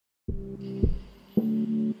Kia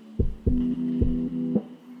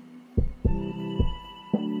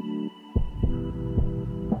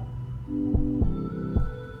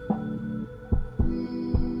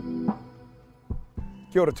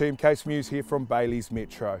ora team, Case Muse here from Bailey's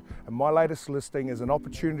Metro, and my latest listing is an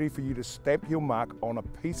opportunity for you to stamp your mark on a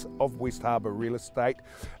piece of West Harbour real estate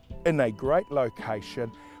in a great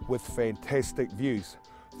location with fantastic views.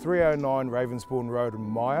 309 Ravensbourne Road in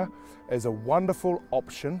Maya is a wonderful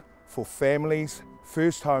option for families,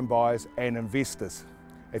 first home buyers and investors.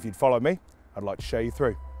 If you'd follow me, I'd like to show you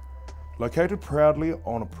through. Located proudly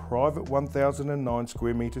on a private 1,009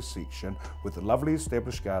 square metre section with lovely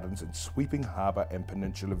established gardens and sweeping harbour and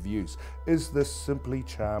peninsula views is this simply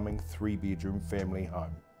charming 3-bedroom family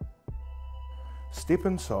home. Step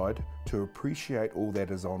inside to appreciate all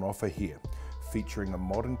that is on offer here, featuring a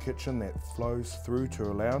modern kitchen that flows through to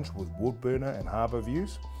a lounge with wood burner and harbour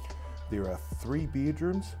views. There are 3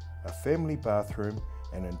 bedrooms, a family bathroom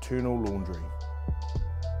and internal laundry.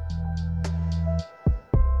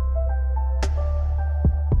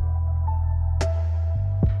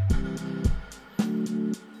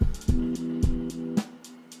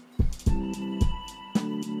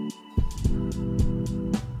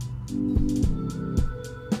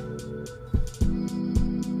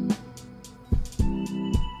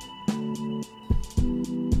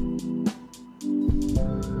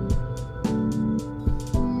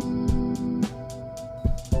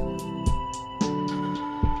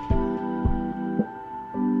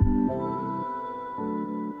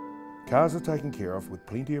 Cars are taken care of with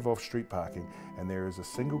plenty of off-street parking, and there is a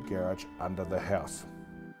single garage under the house.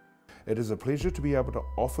 It is a pleasure to be able to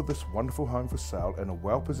offer this wonderful home for sale in a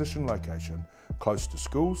well-positioned location, close to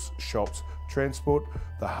schools, shops, transport,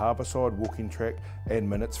 the harbourside walking track and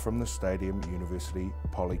minutes from the stadium, university,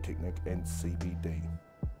 polytechnic and CBD.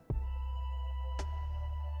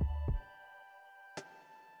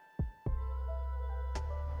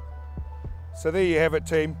 So there you have it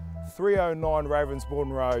team, 309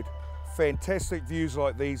 Ravensbourne Road. Fantastic views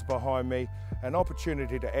like these behind me, an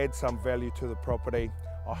opportunity to add some value to the property.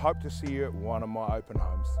 I hope to see you at one of my open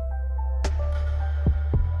homes.